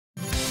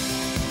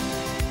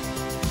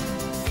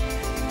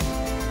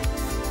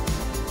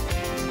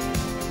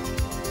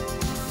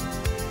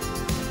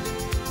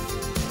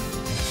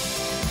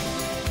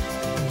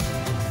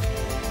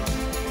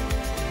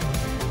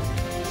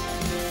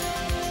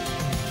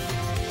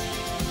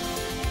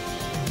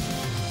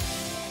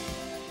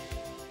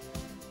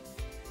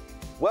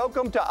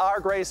Welcome to our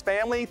Grace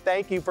family.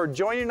 Thank you for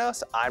joining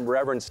us. I'm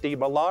Reverend Steve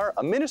Millar,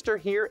 a minister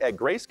here at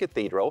Grace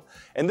Cathedral,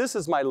 and this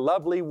is my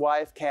lovely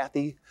wife,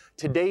 Kathy.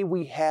 Today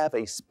we have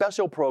a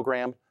special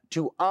program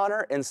to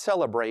honor and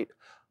celebrate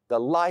the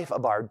life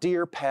of our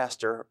dear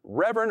pastor,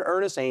 Reverend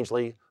Ernest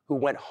Angley, who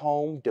went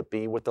home to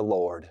be with the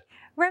Lord.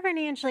 Reverend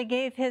Angley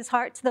gave his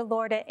heart to the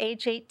Lord at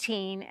age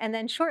 18 and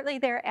then shortly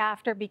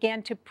thereafter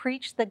began to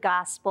preach the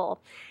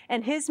gospel.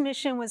 And his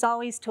mission was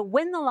always to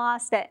win the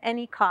lost at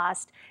any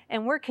cost,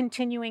 and we're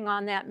continuing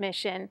on that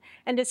mission.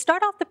 And to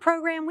start off the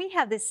program, we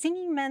have the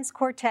Singing Men's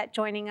Quartet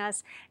joining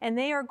us, and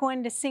they are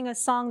going to sing a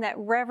song that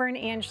Reverend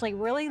Angley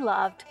really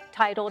loved,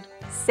 titled,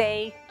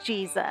 Say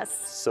Jesus.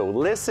 So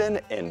listen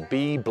and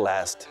be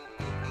blessed.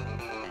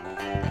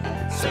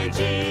 Say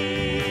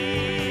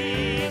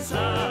Jesus,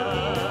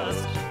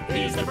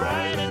 He's the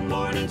bright and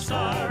morning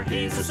star.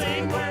 He's the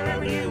same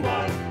wherever you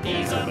are.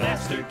 He's the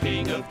Master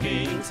King of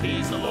Kings.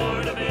 He's the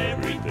Lord of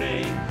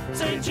everything.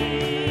 Say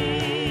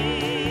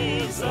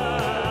Jesus,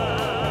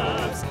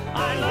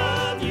 I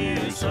love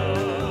you so.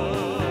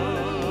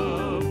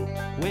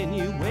 When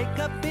you wake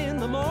up in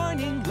the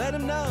morning, let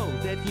Him know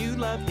that you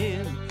love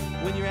Him.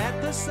 When you're at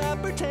the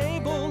supper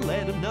table,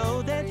 let Him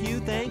know that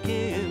you thank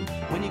Him.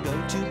 When you go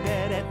to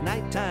bed at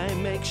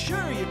nighttime, make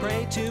sure you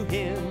pray to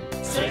Him.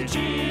 Say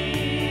Jesus,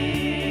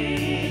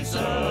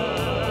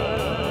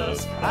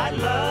 I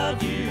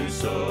love you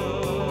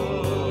so.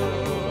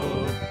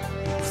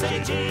 Say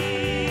Jesus,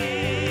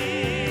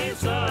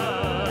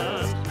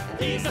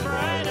 He's the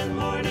bright and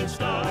morning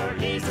star.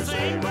 He's the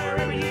same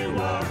wherever you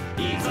are.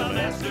 He's the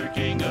Master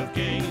King of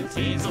Kings.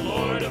 He's the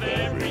Lord of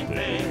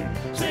everything.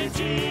 Say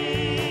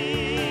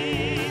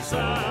Jesus,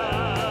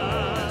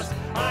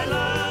 I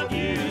love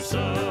you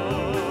so.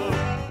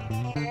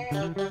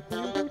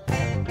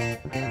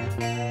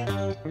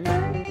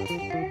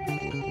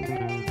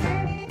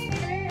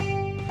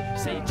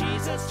 Say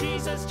Jesus,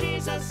 Jesus,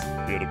 Jesus,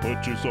 It'll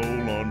put your soul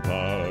on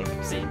fire.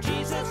 say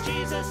Jesus,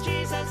 Jesus,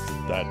 Jesus,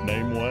 That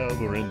name will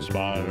ever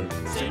inspire.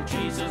 say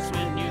Jesus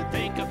when you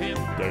think of Him.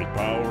 There's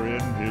power in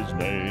His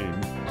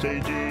name. Say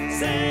Jesus.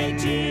 Say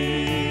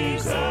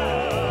Jesus,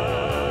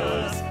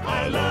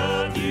 I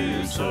love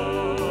you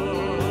so.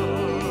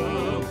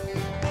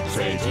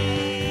 Say Jesus,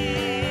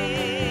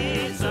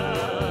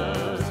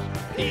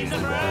 He's the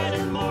bright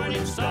and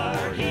morning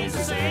star. He's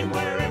the same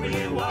wherever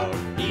you are.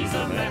 He's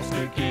the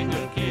Master King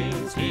of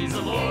Kings. He's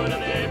the Lord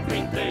of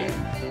everything.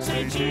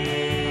 Say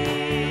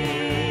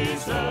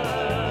Jesus,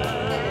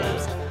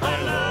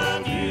 I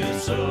love you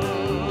so.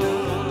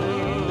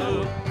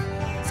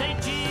 Say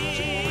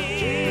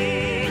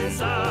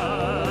Jesus,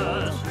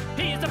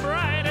 He's the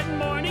bright and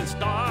morning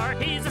star.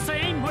 He's the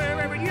same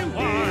wherever you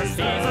are. He's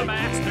the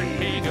Master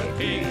King of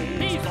Kings.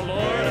 He's the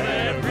Lord of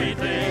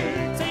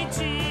everything. Say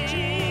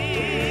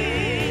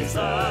Jesus,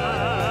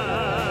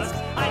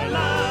 I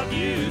love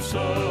you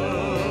so.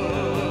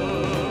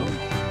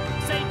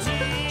 Say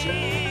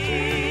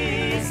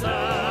Jesus,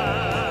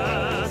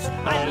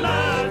 I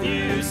love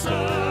you so.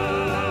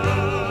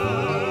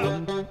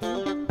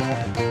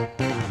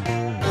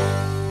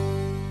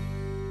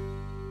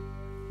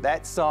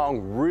 That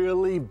song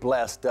really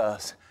blessed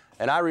us.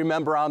 And I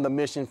remember on the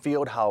mission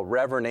field how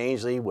Reverend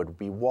Angley would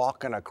be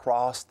walking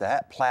across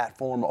that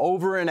platform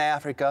over in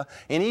Africa,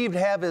 and he'd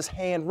have his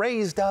hand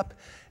raised up,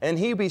 and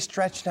he'd be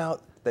stretching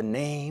out the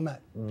name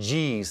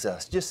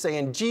Jesus, just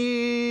saying Jesus.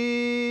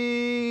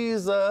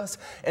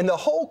 And the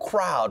whole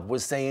crowd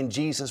was saying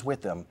Jesus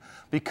with him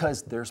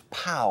because there's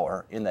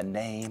power in the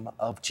name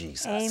of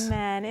Jesus.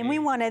 Amen. And we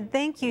want to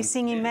thank you,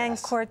 Singing Men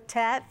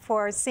Quartet,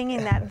 for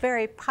singing that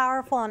very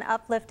powerful and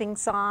uplifting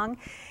song.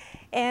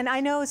 And I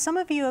know some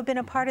of you have been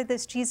a part of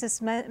this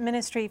Jesus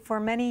ministry for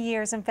many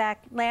years. In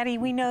fact, Laddie,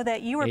 we know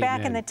that you were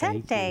back in the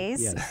tent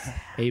days. Yes.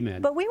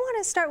 Amen. But we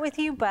want to start with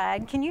you,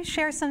 Bud. Can you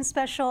share some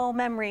special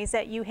memories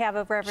that you have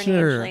of Reverend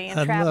Sure, Angley and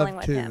I'd traveling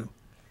love with to. him?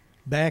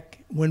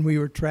 Back when we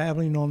were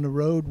traveling on the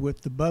road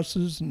with the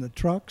buses and the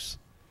trucks,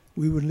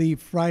 we would leave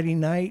Friday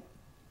night,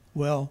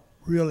 well,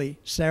 really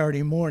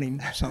Saturday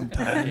morning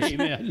sometimes.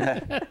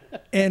 Amen.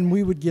 And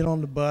we would get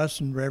on the bus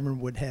and Reverend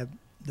would have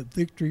the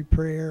victory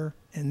prayer,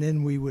 and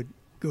then we would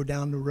go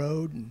down the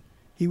road and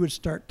he would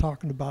start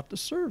talking about the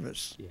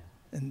service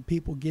and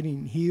people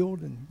getting healed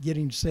and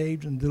getting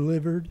saved and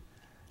delivered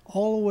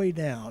all the way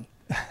down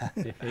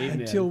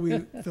until we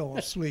fell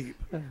asleep.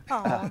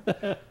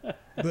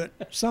 But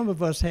some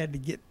of us had to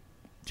get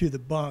to the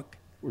bunk.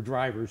 We're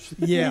drivers.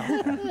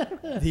 Yeah.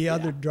 The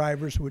other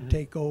drivers would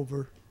take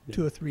over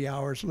 2 or 3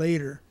 hours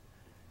later.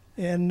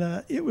 And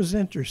it was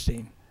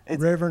interesting.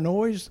 Reverend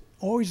always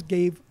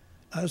gave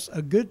us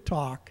a good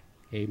talk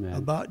Amen.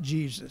 about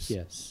Jesus.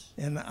 Yes.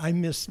 And I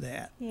miss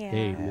that. Yeah.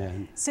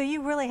 Amen. So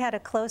you really had a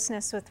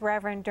closeness with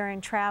Reverend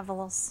during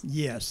travels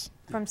Yes.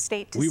 from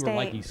state to We state. were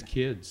like his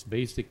kids,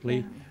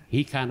 basically.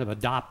 He kind of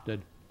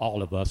adopted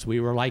all of us. We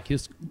were like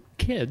his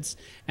kids,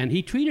 and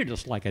he treated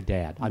us like a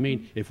dad. I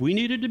mean, if we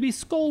needed to be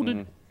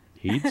scolded,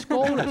 He'd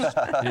scold us,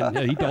 and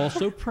he'd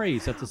also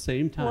praise at the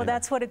same time. Well,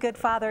 that's what a good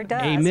father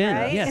does, Amen.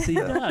 right? Yes, he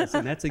does,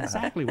 and that's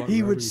exactly what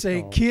He would Reverend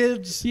say, called.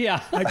 kids,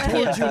 Yeah. I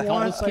told you Call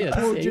once, us I kids.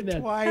 told you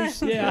Amen.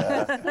 twice.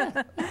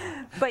 Yeah.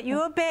 But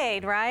you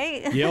obeyed,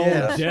 right? Yeah,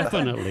 Yes.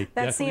 definitely.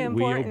 That's the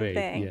definitely. important We obeyed.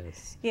 thing.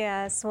 Yes.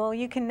 Yes. Well,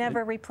 you can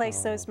never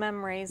replace those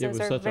memories. It Those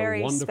was are such very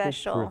a wonderful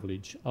special.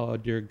 privilege, oh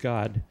dear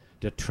God,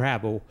 to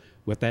travel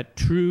with that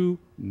true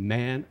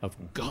man of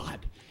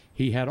God.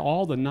 He had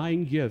all the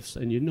 9 gifts,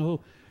 and you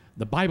know,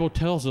 the Bible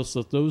tells us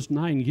that those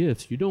 9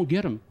 gifts, you don't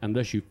get them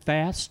unless you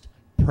fast,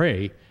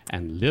 pray,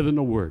 and live in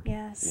the Word.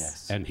 Yes.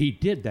 Yes. And he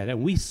did that,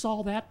 and we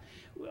saw that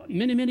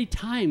many, many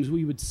times.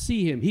 We would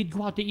see him. He'd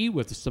go out to eat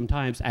with us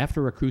sometimes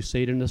after a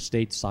crusade in the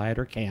stateside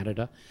or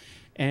Canada,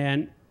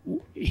 and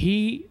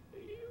he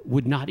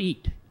would not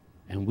eat,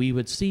 and we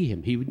would see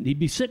him. He'd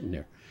be sitting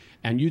there,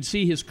 and you'd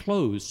see his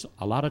clothes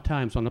a lot of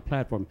times on the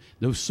platform.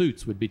 Those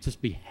suits would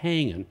just be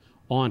hanging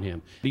on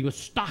him. He was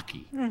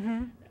stocky,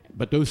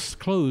 but those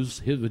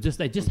clothes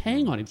they just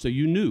hang on him, so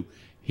you knew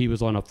he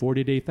was on a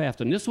 40-day fast.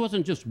 And this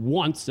wasn't just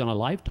once in a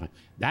lifetime.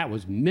 That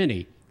was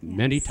many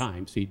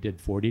times he did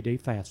 40-day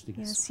fastings.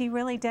 Yes, he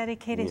really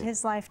dedicated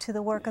his life to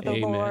the work of the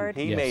Amen. Lord.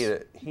 He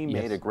Yes.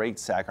 made a great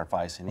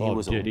sacrifice, and he Oh,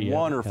 was did he? a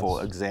wonderful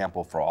Yes.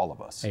 example for all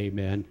of us.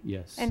 Amen.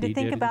 Yes. And to he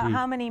think did about indeed.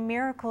 how many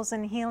miracles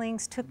and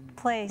healings took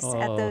place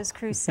at Oh. those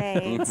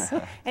crusades.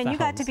 And you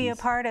got to be a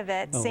Thousands. part of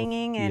it, Oh,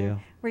 singing and yeah.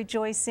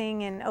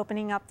 rejoicing and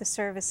opening up the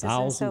services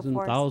Thousands and so and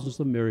forth. thousands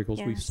of miracles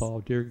we Yes.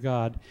 saw, dear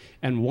God.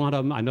 And one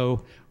of them, I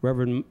know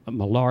Reverend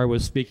Millar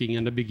was speaking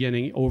in the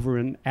beginning over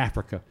in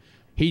Africa.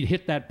 He'd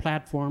hit that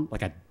platform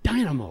like a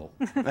dynamo.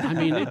 I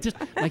mean, it just,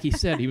 like he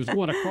said, he was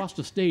going across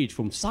the stage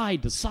from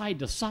side to side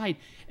to side,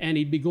 and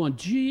he'd be going,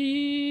 Jesus.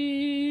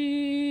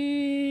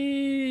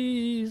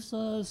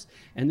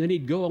 And then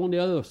he'd go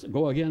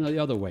again the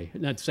other way.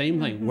 And that same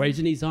thing,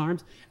 raising his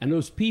arms. And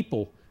those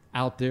people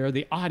out there,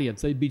 the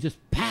audience, they'd be just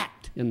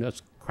packed in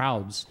those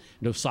crowds,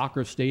 those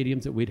soccer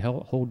stadiums that we'd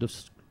hold the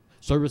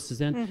services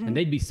in, and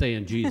they'd be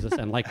saying Jesus.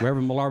 And like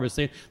Reverend Millar was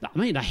saying, I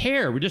mean, the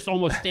hair would just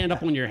almost stand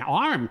up on your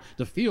arm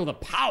to feel the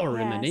power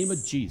in the name of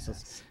Yes.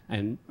 Jesus.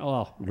 And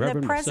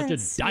Reverend was such a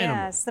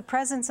dynamo. Yes, the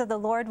presence of the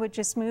Lord would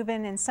just move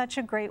in such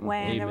a great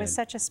way, and there was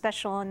Amen. such a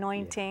special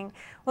anointing.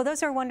 Well,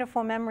 those are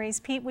wonderful memories.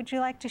 Pete, would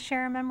you like to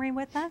share a memory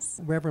with us?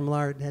 Reverend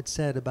Millard had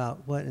said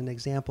about what an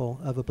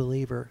example of a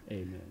believer.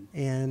 Amen.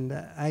 And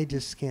I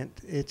just can't,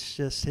 it's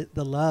just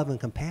the love and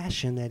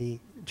compassion that he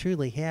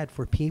truly had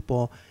for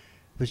people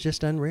was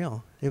just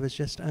unreal. It was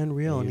just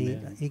unreal.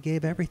 Amen. And he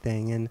gave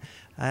everything. And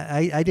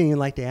I didn't even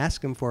like to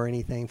ask him for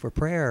anything for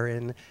prayer,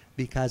 and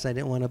because I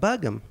didn't want to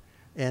bug him.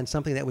 And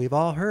something that we've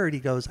all heard, he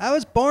goes, I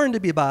was born to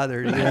be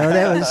bothered, you know,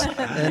 that was,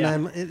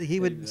 and he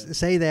would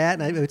say that,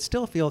 and I would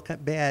still feel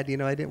bad, you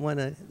know, I didn't want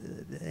to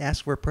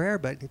ask for prayer,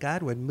 but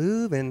God would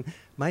move, and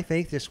my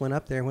faith just went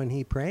up there when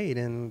he prayed,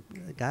 and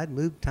God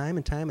moved time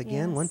and time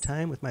again. Yes. One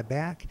time with my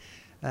back,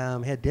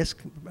 had disc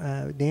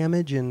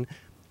damage, and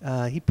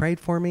he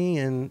prayed for me,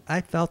 and I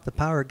felt the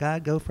power of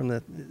God go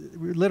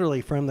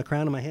literally from the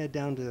crown of my head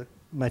down to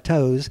my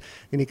toes,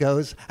 and he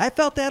goes, I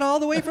felt that all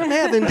the way from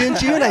heaven,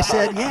 didn't you? And I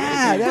said,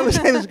 yeah, it was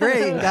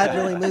great. And God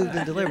really moved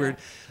and delivered.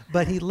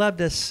 But he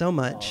loved us so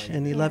much,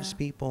 and he loves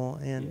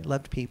people and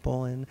loved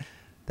people, and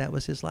that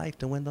was his life,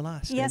 to win the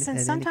lost. Yes, and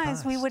at any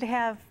sometimes we cost. would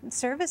have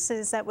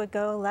services that would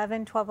go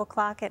 11, 12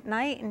 o'clock at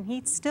night, and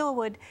he still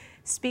would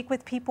speak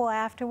with people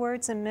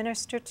afterwards and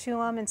minister to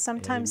them, and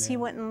sometimes he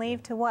wouldn't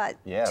leave to what,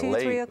 Yeah, 2,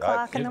 late. 3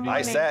 o'clock in the morning?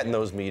 I sat in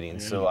those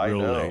meetings, so I real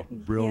know. late,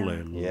 real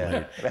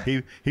Yeah. late.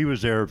 Yeah. He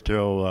was there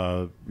till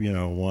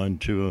 1,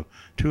 2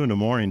 in the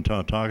morning,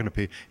 talking to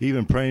people,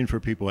 even praying for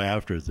people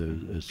after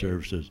the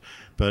services.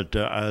 But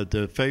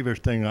the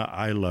favorite thing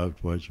I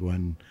loved was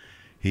when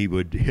he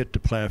would hit the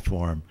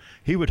platform.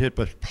 He would hit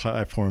the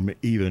platform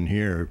even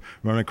here,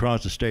 run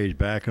across the stage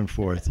back and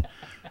forth.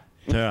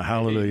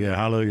 Hallelujah,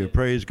 hallelujah,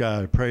 praise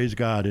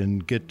God,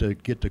 and get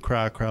the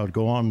crowd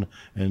go on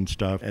and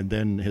stuff. And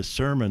then his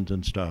sermons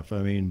and stuff. I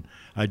mean,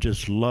 I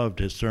just loved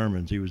his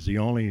sermons. He was the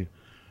only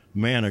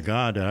man of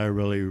God that I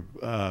really,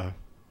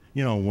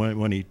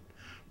 when he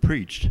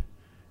preached,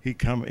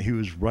 he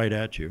was right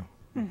at you.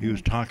 He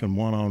was talking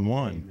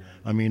one-on-one.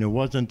 I mean, it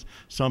wasn't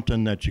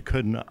something that you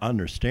couldn't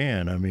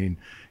understand. I mean,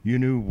 you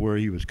knew where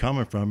he was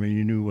coming from, and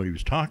you knew what he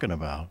was talking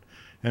about.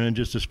 And then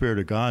just the Spirit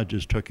of God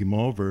just took him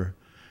over,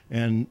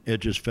 and it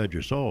just fed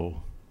your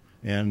soul.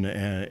 And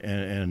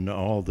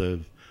all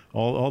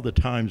the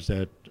times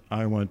that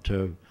I went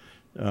to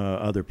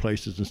other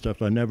places and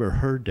stuff, I never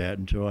heard that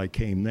until I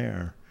came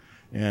there.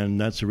 And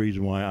that's the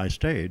reason why I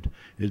stayed,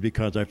 is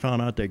because I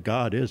found out that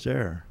God is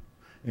there.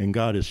 And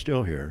God is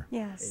still here.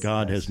 Yes.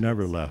 God has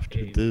never left.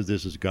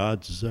 This is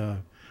God's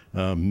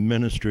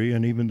ministry,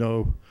 and even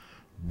though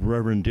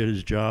Reverend did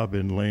his job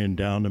in laying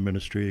down the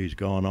ministry, he's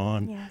gone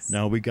on. Yes.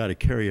 Now we got to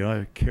carry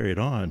it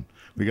on.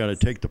 We got to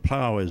take the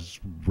plow, as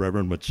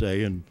Reverend would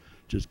say, and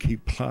just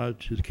keep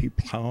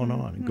plowing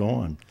on and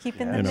going.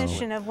 Keeping the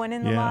mission of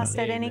winning the lost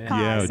at any Yeah,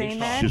 cost.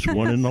 Amen. just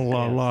winning the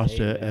lost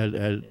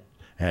at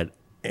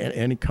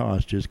any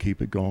cost. Just keep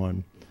it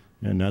going.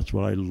 And that's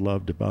what I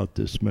loved about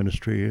this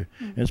ministry,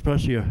 and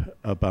especially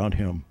about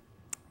him.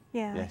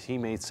 Yeah. Yes, he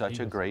made such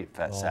a great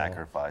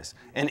sacrifice.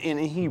 And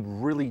he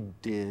really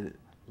did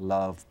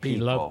love people.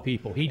 He loved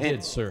people. He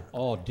did, sir.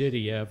 Oh, did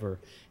he ever?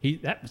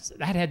 That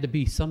had to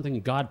be something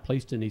God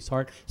placed in his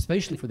heart,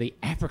 especially for the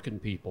African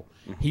people.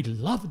 He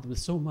loved them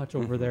so much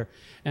over there.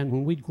 And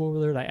when we'd go over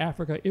there to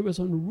Africa, it was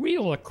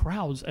unreal, the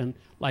crowds. And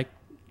like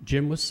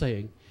Jim was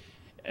saying,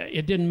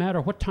 it didn't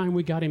matter what time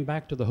we got him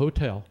back to the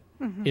hotel.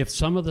 If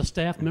some of the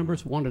staff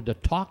members wanted to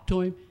talk to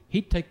him,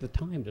 he'd take the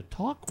time to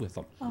talk with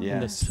them.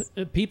 Yes. And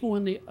the people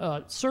in the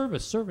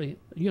serving,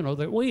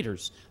 the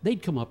waiters,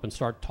 they'd come up and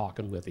start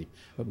talking with him.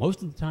 But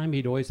most of the time,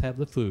 he'd always have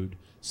the food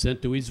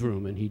sent to his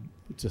room, and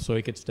so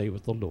he could stay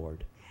with the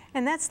Lord.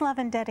 And that's love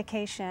and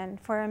dedication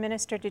for a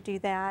minister to do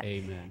that.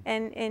 Amen.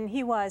 And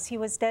he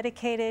was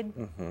dedicated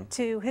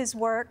to his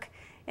work,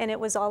 and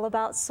it was all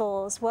about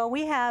souls. Well,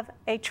 we have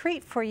a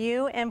treat for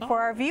you and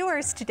for our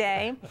viewers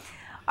today.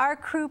 Our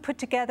crew put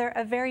together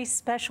a very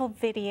special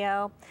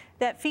video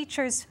that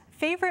features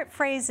favorite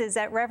phrases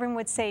that Reverend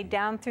would say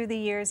down through the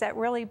years that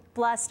really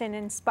blessed and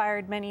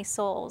inspired many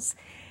souls.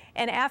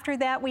 And after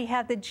that, we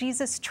have the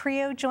Jesus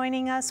Trio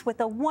joining us with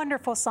a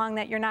wonderful song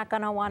that you're not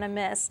going to want to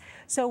miss.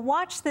 So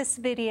watch this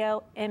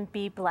video and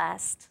be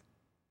blessed.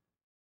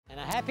 And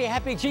a happy,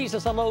 happy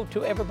Jesus hello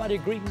to everybody.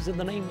 Greetings in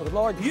the name of the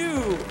Lord.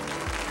 You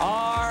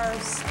are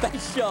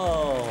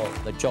special.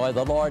 The joy of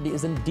the Lord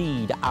is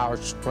indeed our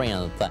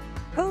strength.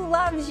 Who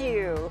loves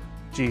you?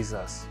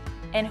 Jesus.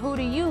 And who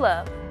do you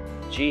love?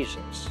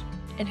 Jesus.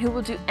 And who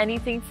will do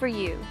anything for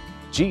you?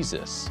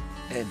 Jesus.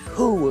 And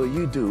who will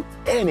you do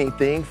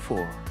anything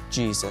for?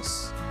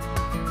 Jesus.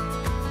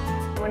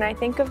 When I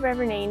think of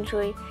Reverend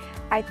Angley,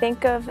 I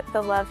think of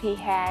the love he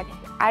had.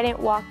 I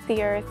didn't walk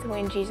the earth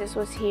when Jesus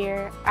was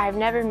here. I've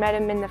never met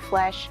him in the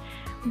flesh,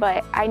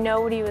 but I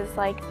know what he was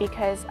like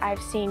because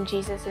I've seen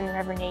Jesus in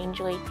Reverend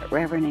Angley.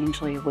 Reverend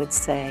Angley would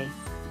say,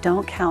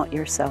 don't count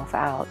yourself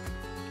out,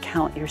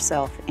 count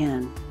yourself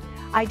in.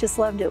 I just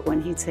loved it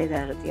when he'd say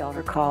that at the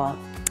altar call.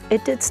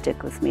 It did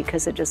stick with me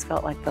because it just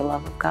felt like the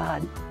love of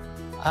God.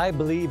 I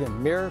believe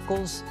in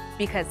miracles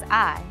because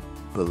I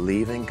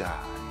believe in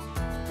God.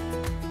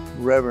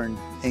 Reverend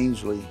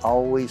Angley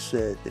always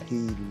said that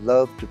he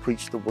loved to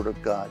preach the Word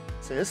of God.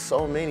 There's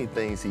so many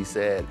things he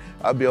said.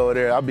 I'll be over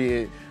there,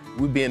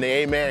 we'd be in the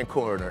amen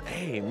corner.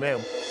 Amen.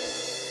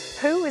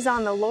 Who is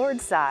on the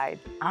Lord's side?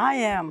 I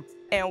am.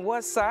 And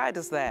what side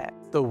is that?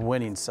 The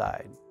winning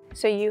side.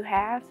 So you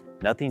have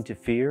nothing to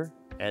fear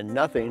and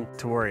nothing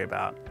to worry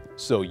about.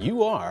 So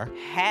you are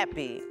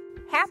happy.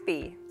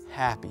 Happy.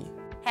 Happy.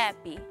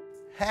 Happy.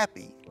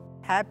 Happy.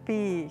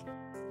 Happy.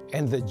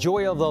 And the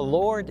joy of the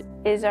Lord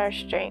is our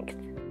strength.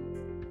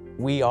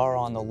 We are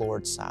on the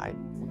Lord's side.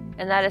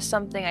 And that is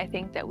something I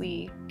think that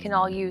we can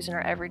all use in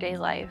our everyday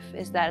life,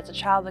 is that as a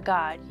child of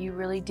God, you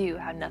really do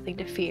have nothing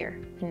to fear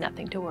and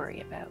nothing to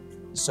worry about.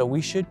 So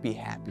we should be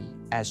happy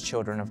as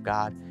children of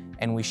God,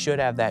 and we should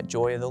have that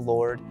joy of the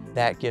Lord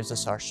that gives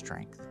us our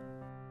strength.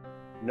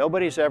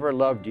 Nobody's ever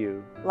loved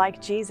you like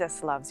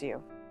Jesus loves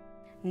you.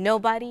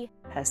 Nobody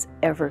has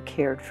ever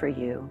cared for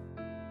you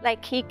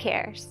like he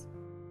cares.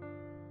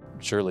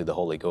 Surely the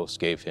Holy Ghost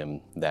gave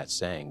him that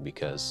saying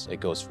because it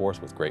goes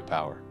forth with great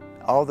power.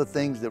 All the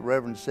things that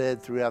Reverend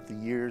said throughout the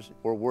years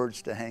were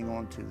words to hang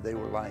on to. They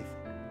were life.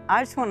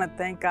 I just want to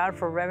thank God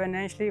for Reverend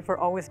Angley for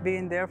always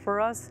being there for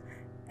us.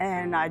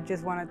 And I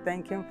just want to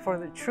thank him for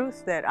the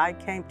truth that I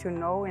came to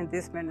know in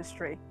this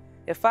ministry.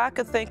 If I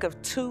could think of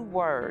 2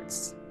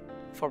 words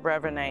for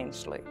Reverend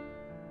Angley,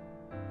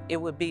 it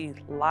would be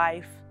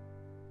life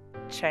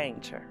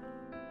changer.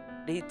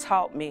 He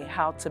taught me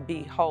how to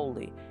be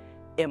holy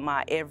in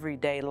my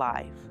everyday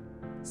life.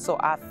 So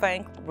I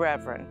thank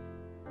Reverend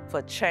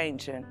for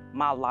changing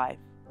my life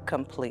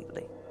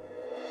completely.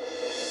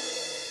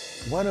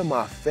 One of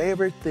my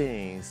favorite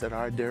things that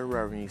our dear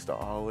Reverend used to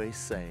always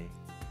say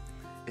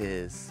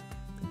is,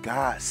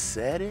 God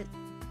said it,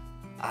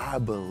 I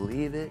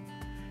believe it,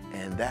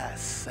 and that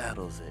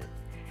settles it.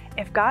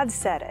 If God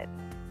said it,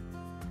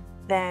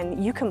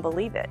 then you can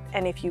believe it.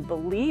 And if you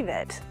believe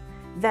it,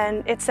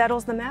 then it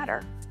settles the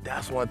matter.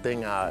 That's one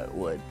thing I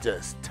would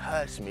just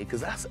touch me,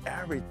 because that's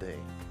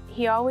everything.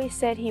 He always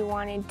said he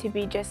wanted to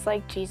be just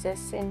like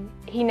Jesus, and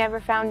he never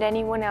found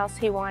anyone else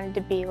he wanted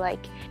to be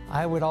like.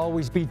 I would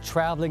always be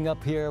traveling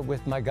up here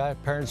with my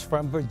godparents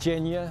from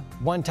Virginia.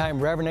 One time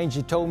Reverend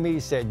Angley told me, he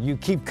said, you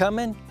keep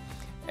coming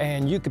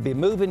and you could be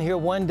moving here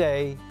one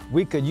day.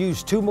 We could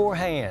use 2 more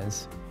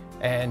hands.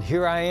 And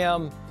here I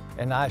am,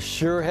 and I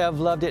sure have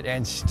loved it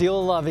and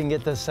still loving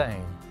it the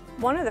same.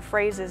 One of the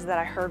phrases that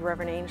I heard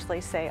Reverend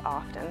Angley say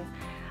often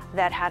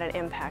that had an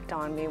impact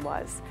on me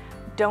was,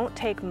 don't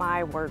take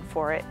my word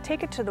for it,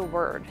 take it to the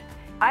Word.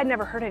 I'd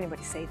never heard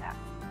anybody say that,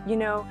 you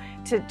know,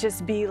 to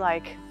just be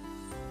like,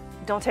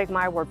 don't take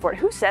my word for it.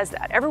 Who says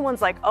that?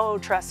 Everyone's like, oh,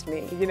 trust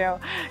me, you know,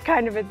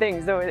 kind of a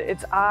thing. So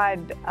it's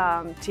odd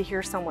to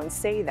hear someone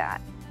say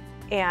that.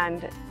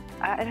 And it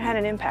had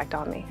an impact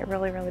on me. It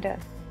really, really did.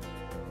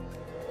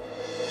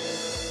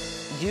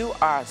 You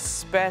are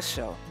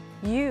special.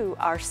 You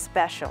are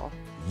special.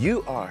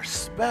 You are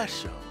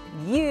special.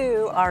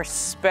 You are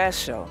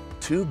special.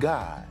 To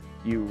God.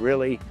 You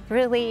really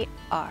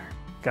are.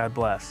 God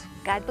bless.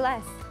 God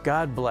bless.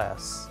 God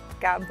bless.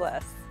 God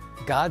bless.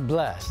 God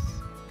bless.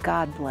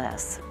 God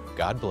bless.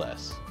 God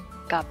bless.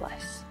 God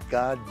bless.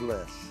 God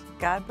bless.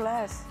 God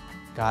bless.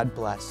 God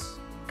bless.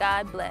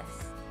 God bless.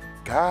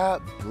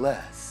 God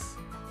bless.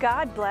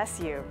 God bless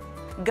you.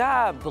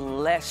 God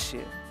bless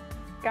you.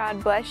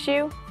 God bless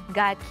you.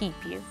 God keep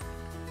you.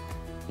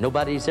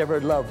 Nobody's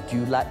ever loved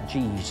you like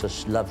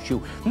Jesus loves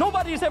you.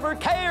 Nobody's ever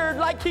cared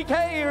like he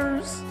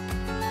cares.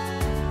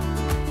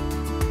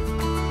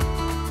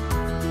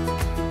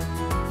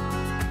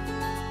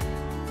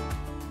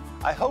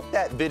 I hope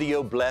that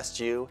video blessed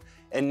you.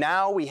 And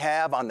now we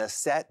have on the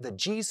set the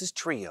Jesus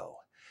Trio.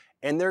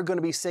 And they're going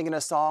to be singing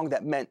a song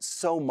that meant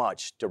so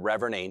much to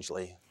Reverend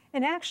Angley.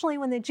 And actually,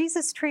 when the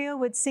Jesus Trio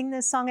would sing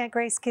this song at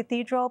Grace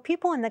Cathedral,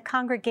 people in the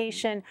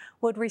congregation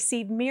would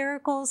receive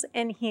miracles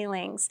and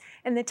healings.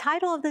 And the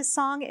title of this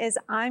song is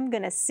I'm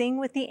Gonna Sing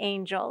with the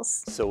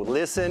Angels. So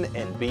listen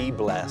and be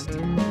blessed.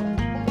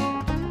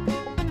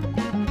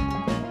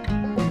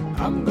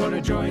 I'm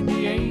gonna join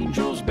the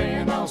angels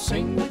band. I'll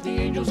sing with the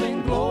angels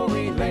in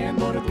glory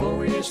land. What a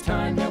glorious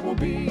time that will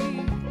be.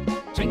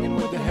 Singing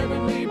with the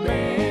heavenly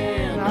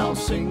band. I'll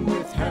sing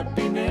with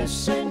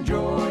happiness and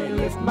joy.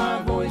 Lift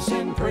my voice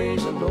and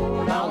praise the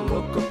Lord. I'll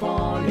look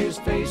upon his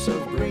face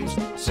of grace.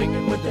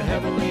 Singing with the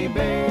heavenly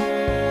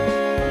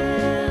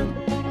band.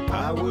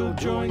 I will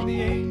join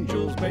the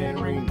angels band.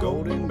 Ring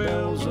golden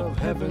bells of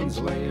heaven's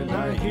land.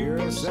 I hear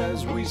us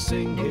as we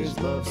sing his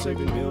love.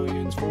 Saving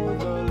millions for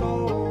the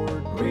Lord.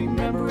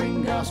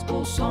 Remembering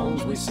gospel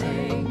songs we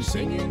sing,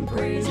 singing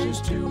praises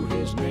to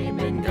his name.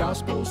 In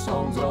gospel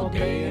songs all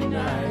day and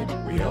night,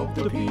 we help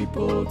the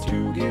people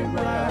to get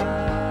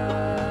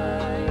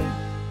right.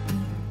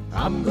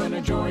 I'm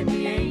gonna join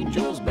the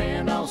angels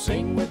band. I'll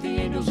sing with the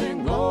angels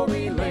in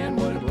glory land.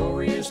 What a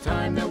glorious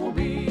time that will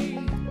be.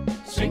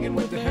 Singing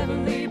with the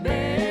heavenly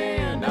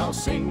band. I'll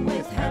sing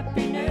with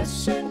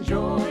happiness and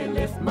joy.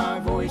 Lift my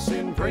voice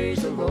and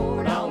praise the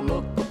Lord. I'll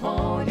look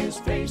upon his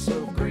face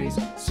of grace.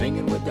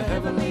 Singing with the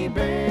heavenly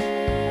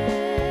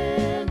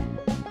band.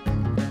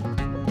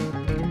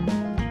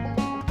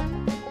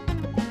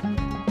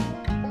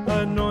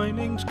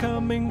 Anointings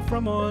coming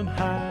from on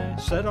high,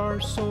 set our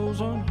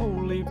souls on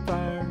holy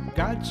fire.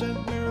 God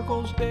sent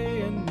miracles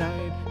day and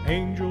night.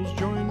 Angels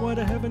join, what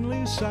a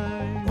heavenly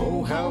sight.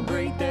 Oh, how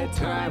great that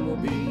time will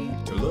be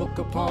to look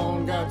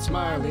upon God's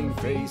smiling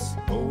face.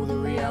 Oh, the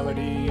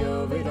reality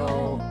of it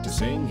all, to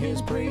sing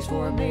his praise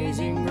for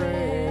amazing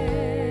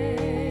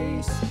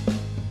grace.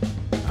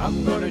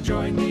 I'm gonna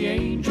join the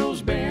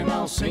angels band.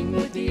 I'll sing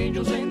with the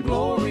angels in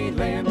glory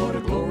land. What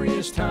a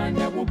glorious time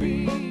that will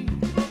be.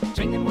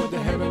 Singing with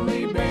the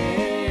heavenly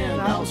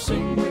band. I'll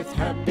sing with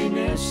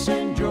happiness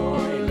and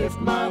joy. Lift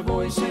my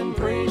voice and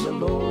praise the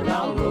Lord.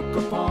 I'll look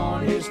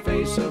upon his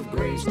face of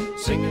grace.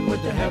 Singing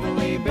with the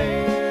heavenly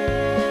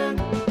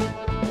band.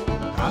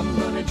 I'm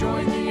gonna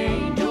join the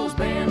angels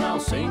band.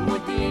 I'll sing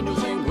with the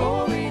angels in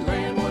glory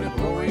land. What a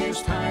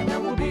glorious time that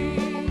will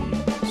be.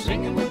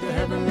 Singing with the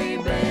heavenly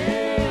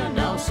band.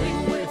 I'll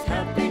sing with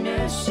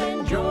happiness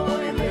and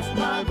joy. Lift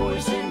my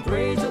voice and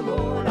praise the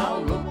Lord.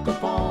 I'll look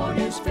upon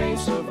his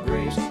face of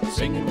grace.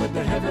 Singing with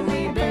the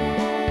heavenly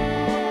band.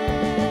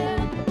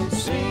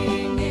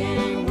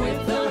 Singing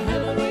with the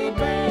heavenly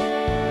band.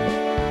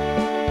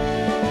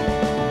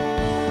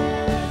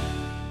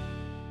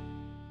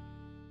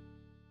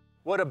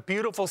 What a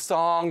beautiful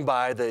song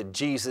by the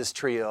Jesus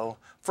Trio.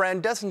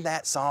 Friend, doesn't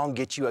that song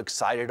get you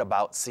excited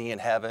about seeing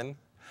heaven?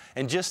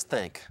 And just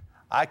think,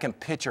 I can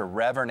picture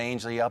Reverend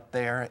Angley up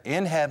there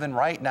in heaven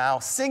right now,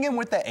 singing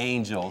with the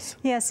angels.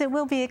 Yes, it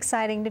will be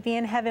exciting to be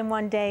in heaven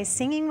one day,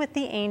 singing with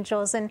the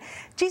angels. And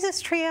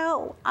Jesus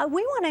Trio,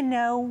 we want to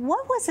know,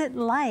 what was it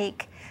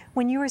like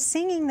when you were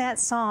singing that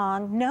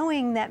song,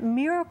 knowing that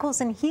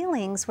miracles and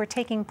healings were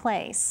taking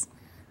place?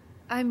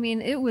 I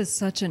mean, it was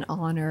such an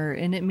honor,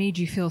 and it made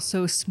you feel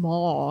so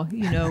small,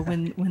 you know,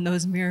 when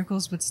those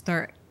miracles would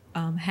start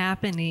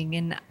happening.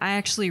 And I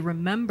actually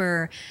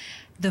remember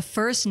the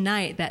first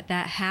night that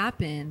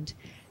happened.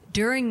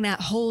 During that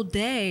whole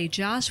day,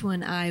 Joshua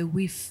and I,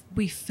 we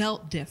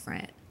felt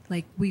different.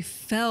 Like, we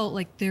felt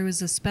like there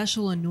was a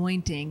special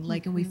anointing,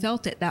 like, and we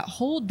felt it that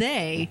whole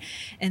day.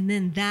 And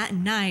then that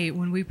night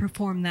when we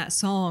performed that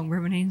song,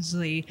 Reverend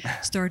Angley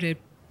started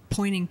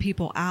pointing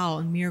people out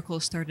and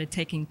miracles started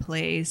taking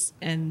place.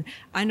 And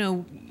I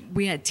know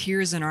we had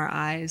tears in our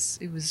eyes.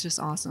 It was just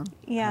awesome.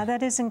 Yeah,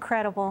 that is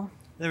incredible.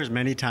 There was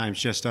many times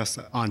just us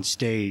on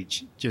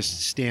stage,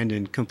 just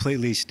standing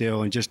completely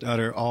still and just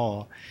utter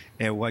awe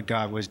at what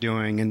God was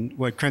doing. And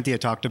what Cynthia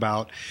talked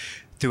about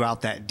throughout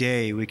that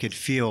day, we could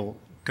feel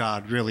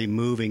God really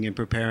moving and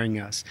preparing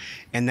us.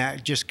 And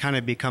that just kind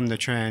of become the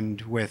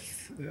trend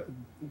with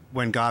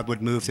when God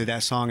would move through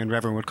that song and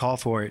Reverend would call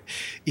for it.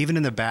 Even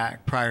in the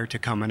back, prior to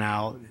coming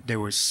out, there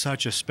was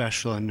such a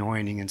special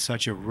anointing and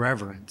such a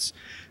reverence,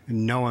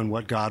 knowing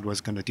what God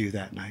was going to do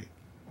that night.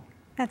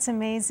 That's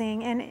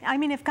amazing. And I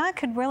mean, if God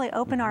could really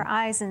open our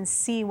eyes and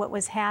see what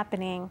was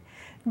happening,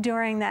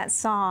 during that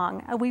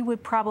song, we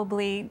would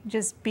probably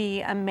just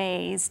be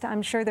amazed.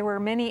 I'm sure there were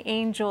many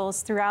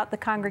angels throughout the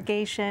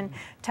congregation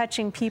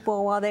touching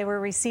people while they were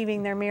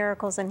receiving their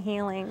miracles and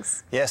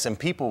healings. Yes, and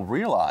people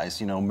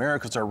realize,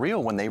 miracles are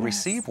real when they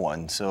receive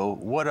one. So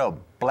what a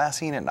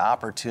blessing and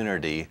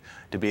opportunity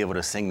to be able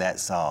to sing that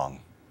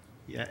song.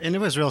 Yeah, and it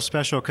was real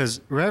special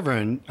because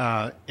Reverend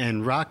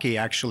and Rocky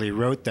actually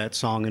wrote that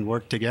song and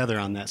worked together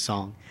on that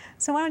song.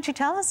 So why don't you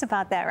tell us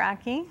about that,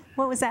 Rocky?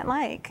 What was that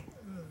like?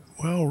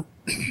 Well,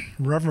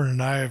 Reverend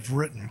and I have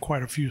written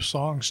quite a few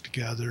songs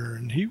together,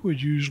 and he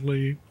would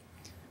usually,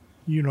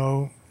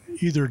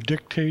 either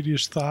dictate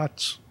his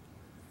thoughts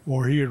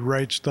or he would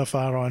write stuff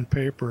out on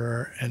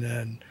paper, and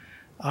then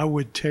I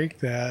would take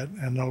that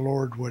and the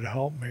Lord would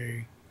help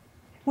me.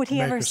 Would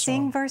he ever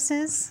sing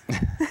verses?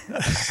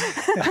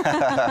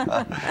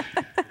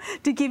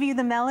 To give you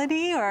the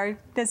melody, or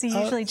does he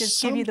usually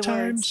just give you the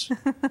words?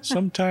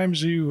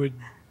 Sometimes he would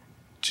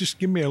just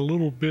give me a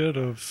little bit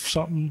of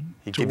something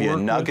He'd to give you a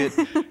work nugget.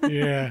 with.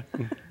 Yeah.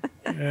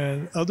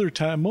 And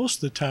most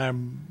of the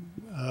time,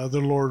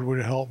 the Lord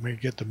would help me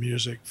get the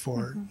music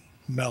for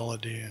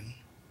melody. And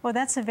Well,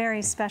 that's a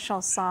very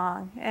special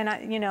song. And,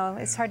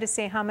 it's hard to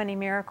say how many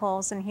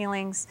miracles and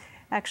healings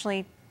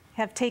actually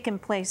have taken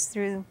place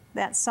through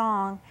that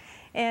song.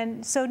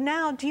 And so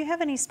now, do you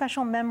have any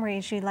special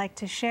memories you'd like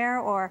to share,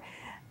 or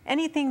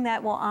anything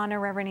that will honor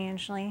Reverend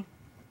Angley?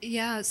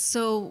 Yeah,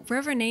 so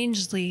Reverend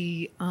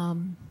Angley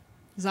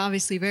is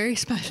obviously very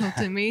special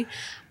to me.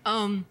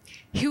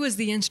 He was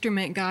the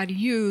instrument God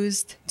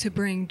used to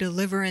bring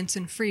deliverance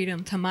and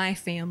freedom to my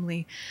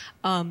family.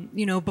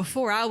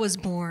 Before I was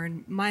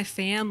born, my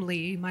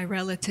family, my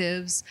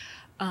relatives,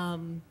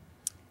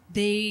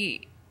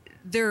 the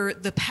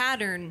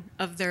pattern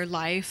of their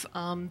life,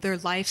 their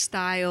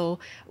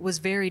lifestyle was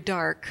very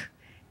dark,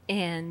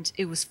 and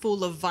it was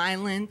full of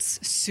violence,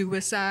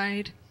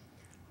 suicide,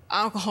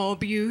 alcohol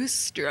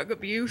abuse, drug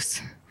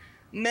abuse,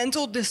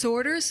 mental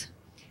disorders.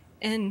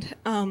 And,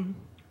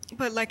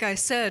 but like I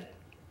said,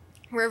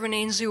 Reverend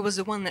Angley was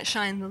the one that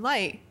shined the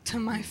light to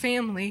my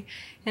family,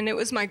 and it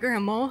was my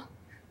grandma.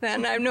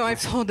 And I know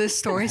I've told this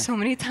story so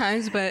many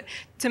times, but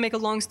to make a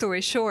long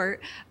story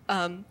short,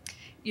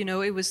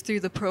 it was through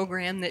the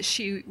program that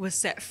she was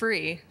set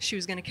free. She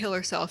was going to kill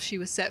herself. She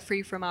was set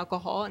free from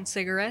alcohol and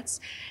cigarettes.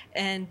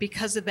 And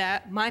because of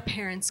that, my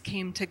parents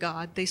came to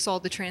God. They saw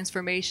the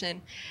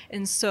transformation.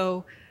 And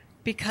so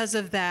because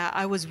of that,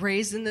 I was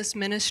raised in this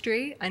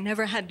ministry. I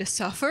never had to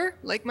suffer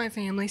like my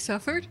family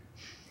suffered.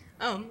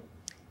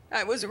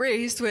 I was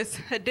raised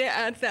with a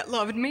dad that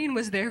loved me and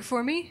was there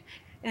for me,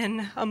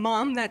 and a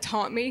mom that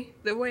taught me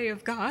the way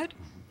of God.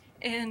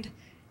 And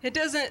it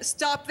doesn't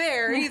stop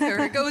there either.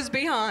 It goes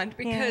beyond,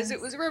 because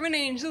it was Reverend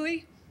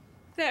Angley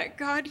that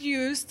God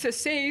used to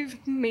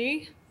save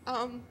me.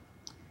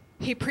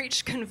 He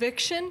preached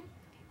conviction.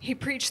 He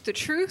preached the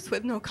truth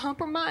with no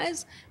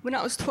compromise. When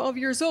I was 12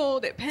 years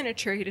old, it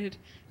penetrated.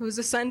 It was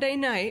a Sunday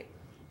night,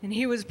 and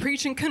he was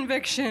preaching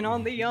conviction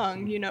on the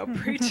young,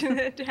 preaching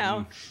it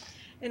down.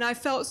 And I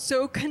felt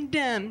so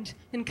condemned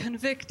and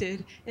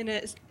convicted, and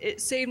it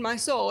saved my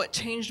soul. It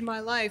changed my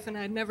life, and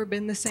I'd never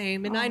been the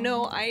same. And I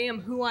know I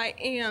am who I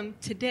am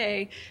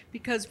today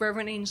because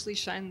Reverend Angley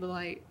shined the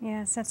light.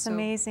 Yes, that's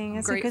amazing.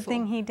 It's a good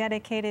thing he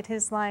dedicated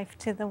his life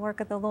to the work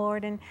of the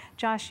Lord. And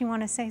Josh, you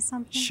want to say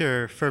something?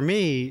 Sure. For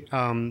me,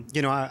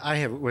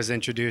 I was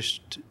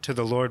introduced to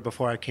the Lord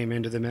before I came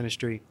into the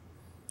ministry.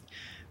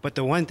 But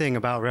the one thing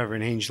about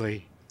Reverend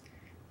Angley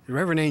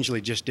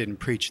just didn't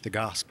preach the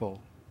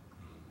gospel.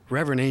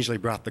 Reverend Angley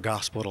brought the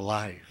gospel to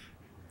life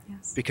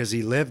because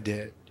he lived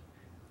it.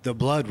 The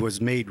blood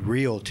was made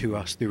real to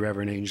us through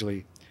Reverend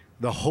Angley.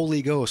 The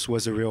Holy Ghost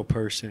was a real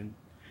person.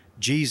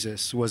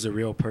 Jesus was a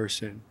real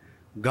person.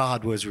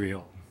 God was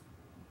real.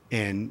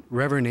 And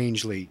Reverend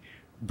Angley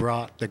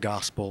brought the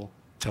gospel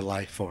to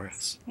life for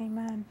us.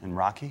 Amen. And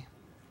Rocky?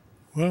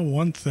 Well,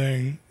 one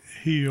thing,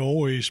 he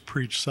always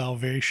preached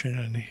salvation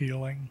and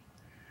healing.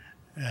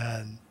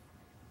 And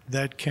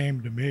that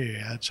came to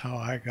me. That's how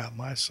I got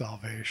my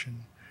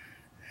salvation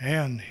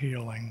and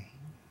healing,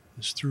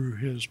 is through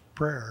his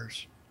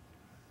prayers.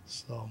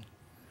 So.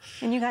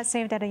 And you got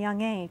saved at a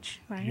young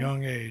age, right?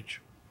 Young age.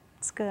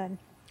 It's good.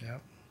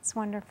 Yep. It's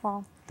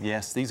wonderful.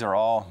 Yes, these are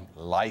all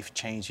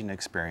life-changing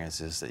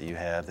experiences that you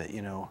have that,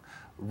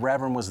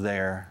 Reverend was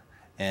there,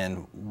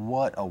 and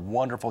what a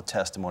wonderful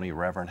testimony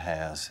Reverend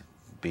has.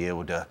 Be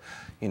able to,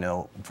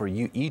 for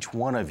you, each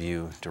one of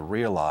you to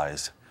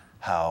realize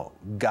how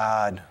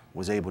God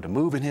was able to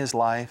move in his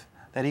life,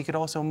 that he could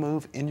also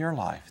move in your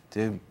life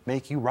to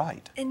make you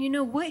right. And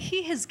what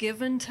he has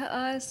given to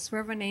us,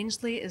 Reverend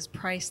Angley, is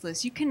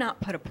priceless. You cannot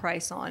put a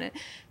price on it.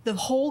 The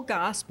whole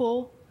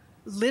gospel,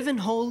 living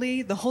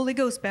holy, the Holy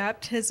Ghost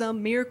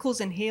baptism, miracles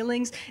and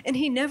healings, and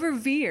he never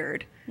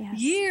veered.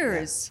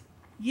 Years,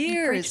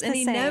 and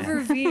he never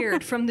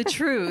veered from the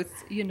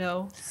truth,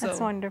 So. That's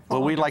wonderful.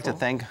 Well, we'd like to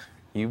thank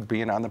you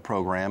being on the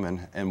program,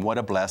 and what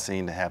a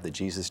blessing to have the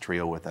Jesus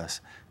Trio with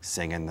us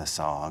singing the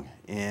song.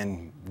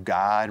 And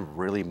God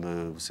really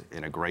moves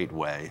in a great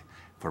way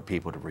for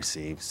people to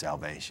receive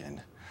salvation.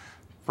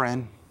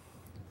 Friend,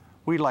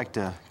 we'd like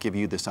to give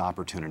you this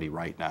opportunity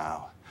right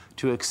now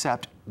to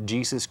accept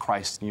Jesus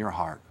Christ in your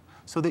heart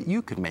so that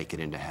you could make it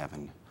into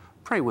heaven.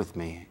 Pray with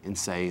me and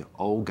say,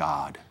 "Oh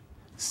God,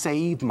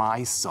 save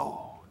my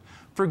soul.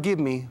 Forgive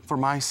me for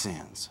my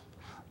sins.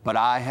 But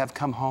I have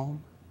come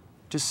home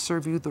to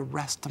serve you the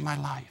rest of my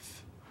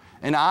life.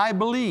 And I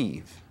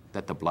believe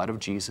that the blood of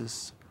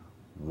Jesus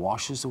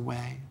washes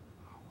away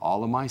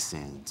all of my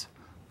sins.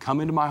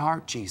 Come into my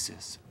heart,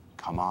 Jesus.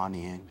 Come on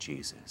in,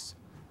 Jesus."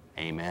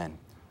 Amen.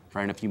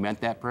 Friend, if you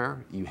meant that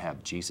prayer, you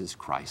have Jesus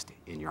Christ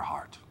in your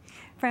heart.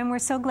 Friend, we're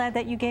so glad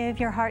that you gave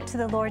your heart to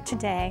the Lord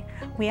today.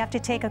 We have to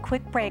take a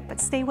quick break,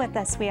 but stay with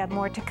us. We have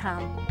more to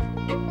come.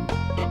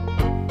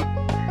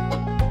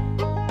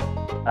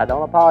 I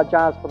don't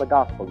apologize for the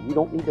gospel. You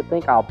don't need to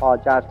think I'll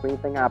apologize for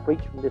anything I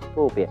preach from this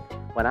pulpit.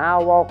 When I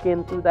walk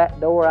in through that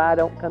door, I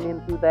don't come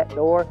in through that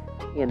door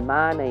in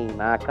my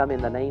name. I come in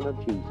the name of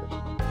Jesus.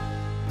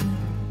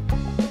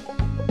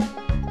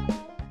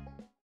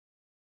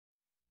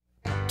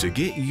 To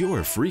get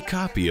your free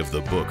copy of the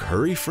book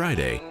Hurry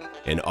Friday,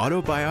 an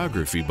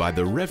autobiography by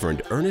the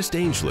Reverend Ernest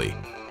Angley,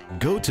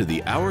 go to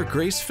the Our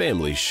Grace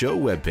Family Show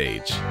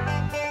webpage.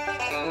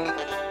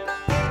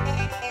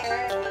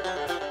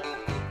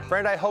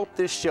 Friend, I hope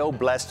this show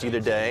blessed you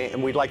today,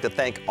 and we'd like to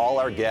thank all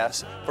our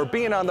guests for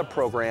being on the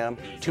program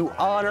to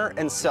honor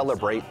and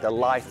celebrate the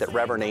life that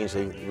Reverend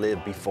Angley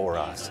lived before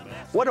us.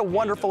 What a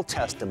wonderful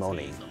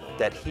testimony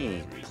that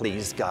he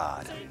pleased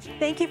God.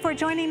 Thank you for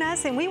joining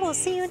us, and we will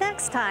see you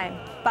next time.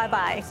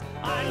 Bye-bye.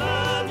 I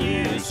love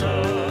you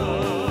so.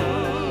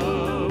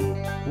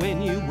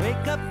 When you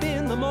wake up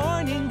in the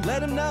morning,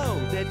 let him know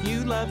that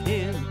you love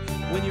him.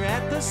 When you're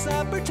at the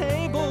supper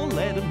table,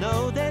 let him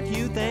know that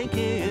you thank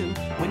him.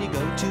 When you go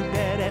to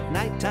bed at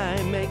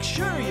nighttime, make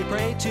sure you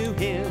pray to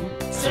him.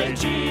 Say,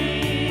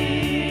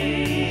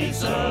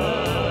 Jesus,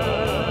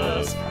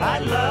 I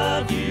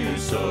love you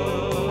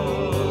so.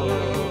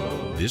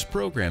 This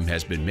program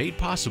has been made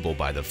possible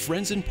by the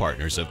friends and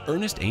partners of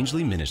Ernest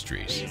Angley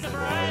Ministries. He's a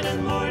bright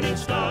and morning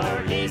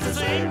star. He's the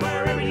same way